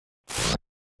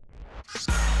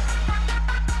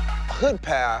hood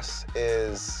pass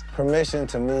is permission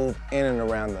to move in and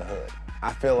around the hood.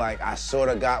 I feel like I sort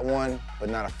of got one, but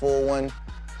not a full one.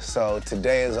 So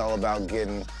today is all about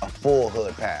getting a full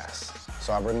hood pass.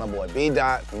 So I bring my boy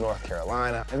B-Dot from North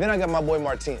Carolina. And then I got my boy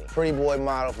Martini, pretty boy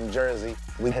model from Jersey.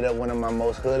 We hit up one of my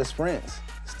most hoodest friends,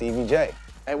 Stevie J.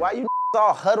 Hey, why you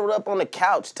all huddled up on the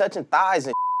couch, touching thighs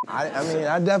and I mean,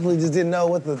 I definitely just didn't know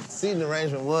what the seating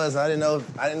arrangement was. I didn't know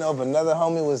if another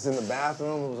homie was in the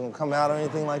bathroom, was gonna come out or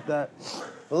anything like that.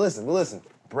 But listen,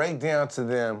 break down to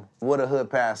them what a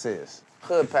hood pass is.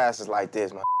 Hood pass is like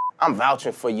this, man. I'm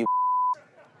vouching for you.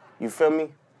 You feel me?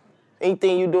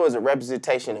 Anything you do is a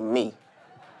representation of me.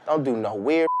 Don't do no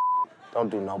weird,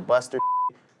 don't do no buster,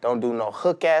 don't do no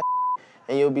hook ass,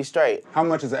 and you'll be straight. How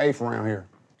much is an eighth around here?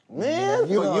 Man,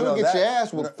 you get your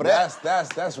ass whooped for that.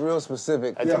 That's real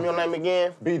specific. Hey, tell me your name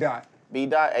again. B-Dot.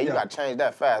 B-Dot? Hey, you gotta change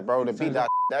that fast, bro. The B-Dot,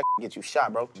 that get you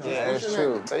shot, bro. Yeah, that's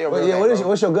true. Say your Well, real yeah, name, bro.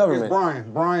 what's your government? It's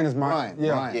Brian. Brian is mine.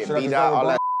 Brian. Yeah, Should I just B-Dot, go with all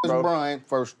that, It's bro. Brian,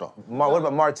 first off. What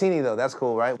about Martini, though? That's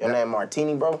cool, right? Your name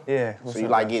Martini, bro? Yeah. So you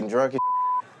like getting drunk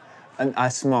and I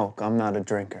smoke. I'm not a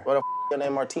drinker. what the your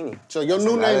name Martini? So your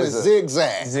new name is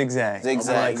Zigzag. Zigzag. Okay. Take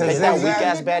that Zigzag?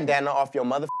 weak-ass bandana off your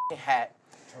motherfucking hat.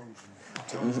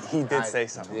 He did say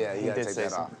something. Yeah, you he gotta did take say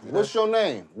that something. off. What's your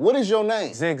name? What is your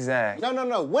name? Zigzag.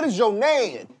 No. What is your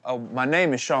name? Oh, my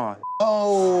name is Sean.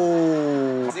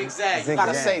 Oh. Zigzag. You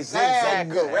gotta say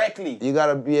zigzag correctly. You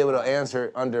gotta be able to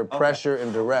answer under pressure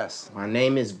and duress. My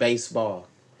name is Baseball.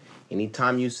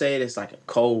 Anytime you say it, it's like a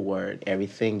code word.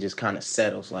 Everything just kind of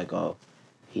settles like, oh,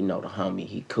 he know the homie,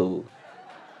 he cool.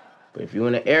 But if you're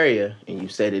in an area and you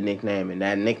say the nickname and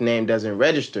that nickname doesn't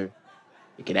register,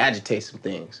 it can agitate some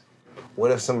things.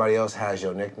 What if somebody else has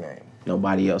your nickname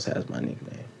Nobody else has my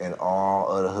nickname. in all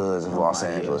other hoods of Los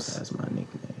Nobody else Angeles? has my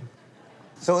nickname.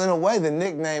 So in a way, the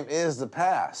nickname is the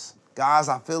pass. Guys,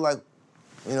 I feel like,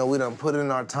 we done put in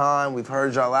our time, we've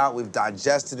heard y'all out, we've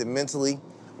digested it mentally.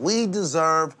 We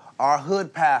deserve our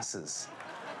hood passes.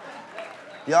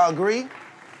 Y'all agree?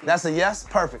 That's a yes?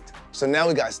 Perfect. So now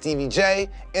we got Stevie J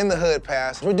in the hood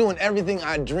pass. We're doing everything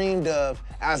I dreamed of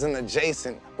as an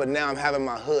adjacent, but now I'm having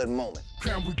my hood moment.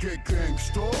 Can we get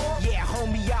gangsta? Yeah,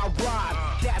 homie, I'll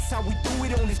ride. That's how we do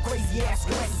it on this crazy ass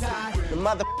west side. The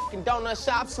motherfucking donut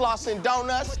shop, Slauson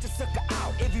Donuts. Put the sucker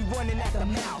out, every running at the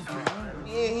mouth.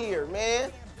 We in here,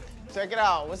 man. Check it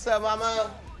out. What's up, mama?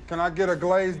 Can I get a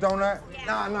glazed donut?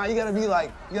 Nah, you gotta be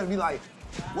like,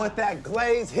 what that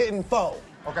glaze hitting for?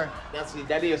 Okay.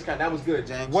 That was good,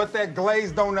 James. What that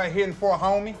glazed donut hitting for,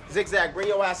 homie? Zigzag, bring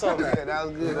your ass over. Yeah, that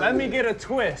was good. Let me get a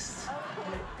twist.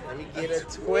 Let me get a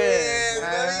twist.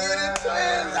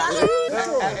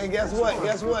 And guess what?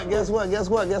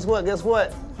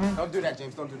 Don't do that,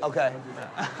 James. Don't do that. Okay.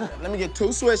 Let me get 2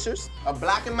 swishers, a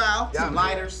Black and Mild, some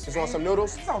lighters. Just want some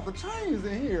noodles? It's off the chains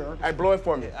in here. Hey, blow it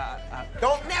for me.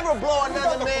 Don't never blow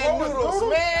another man noodles,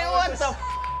 man. What the f?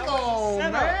 Oh,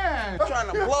 man. Trying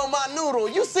to blow my noodle.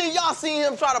 Y'all see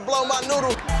him try to blow my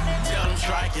noodle. Tell them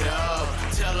strike it up.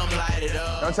 Tell them light it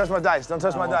up. Don't touch my dice. Don't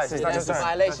touch my dice. It's not your That's a turn.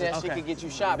 violation. That shit could get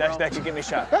you shot, bro. That could get me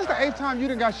shot. That's the 8th time you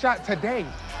done got shot today.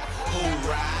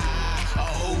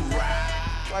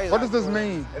 What does this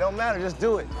mean? It don't matter. Just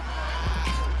do it.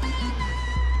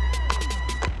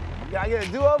 Can I get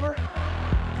a do-over?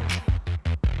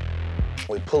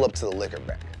 We pull up to the liquor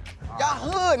bank.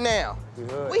 Y'all hood now.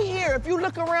 We here. If you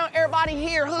look around, everybody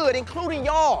here hood, including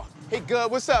y'all. Hey, good.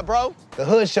 What's up, bro? The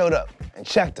hood showed up and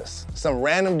checked us. Some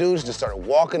random dudes just started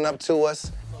walking up to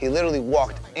us. He literally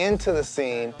walked into the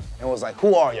scene and was like,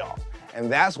 "Who are y'all?"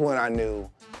 And that's when I knew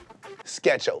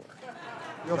sketch over.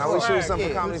 Now we shooting something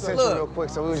for Comedy Central real quick,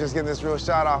 so we was just getting this real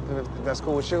shot off, if that's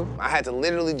cool with you. I had to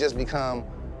literally just become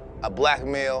a black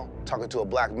male talking to a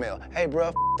black male. Hey, bro,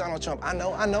 f Donald Trump. I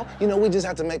know. We just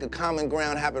have to make a common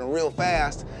ground happen real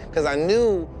fast, because I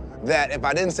knew that if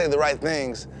I didn't say the right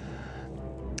things,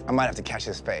 I might have to catch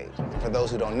his fade. For those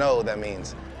who don't know, that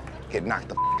means get knocked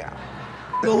the f out.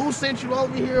 So who sent you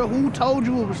over here? Who told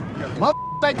you it was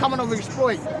they coming over to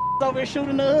exploit? Over here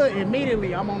shooting the hood.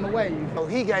 Immediately, I'm on the way. So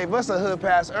he gave us a hood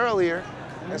pass earlier,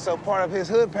 and so part of his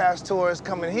hood pass tour is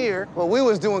coming here. What we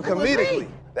was doing comedically.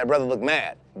 That brother looked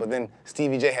mad, but then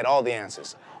Stevie J had all the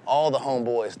answers, all the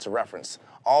homeboys to reference,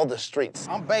 all the streets.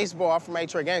 I'm Baseball. I'm from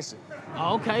A-Track Gangster.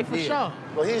 Oh, okay, for sure.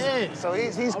 Well, he's All right,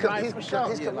 for sure.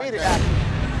 comedic.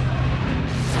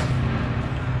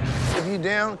 If you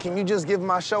down, can you just give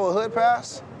my show a hood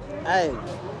pass? Hey,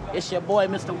 it's your boy,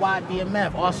 Mr.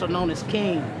 YBMF, also known as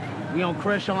King. We on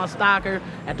Crenshaw Stocker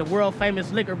at the world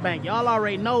famous liquor bank. Y'all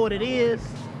already know what it is.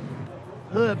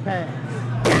 Hood pass.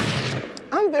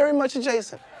 I'm very much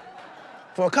adjacent.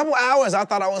 For a couple hours, I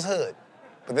thought I was hood.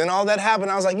 But then all that happened,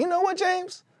 I was like, you know what,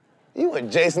 James? You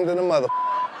adjacent to the mother.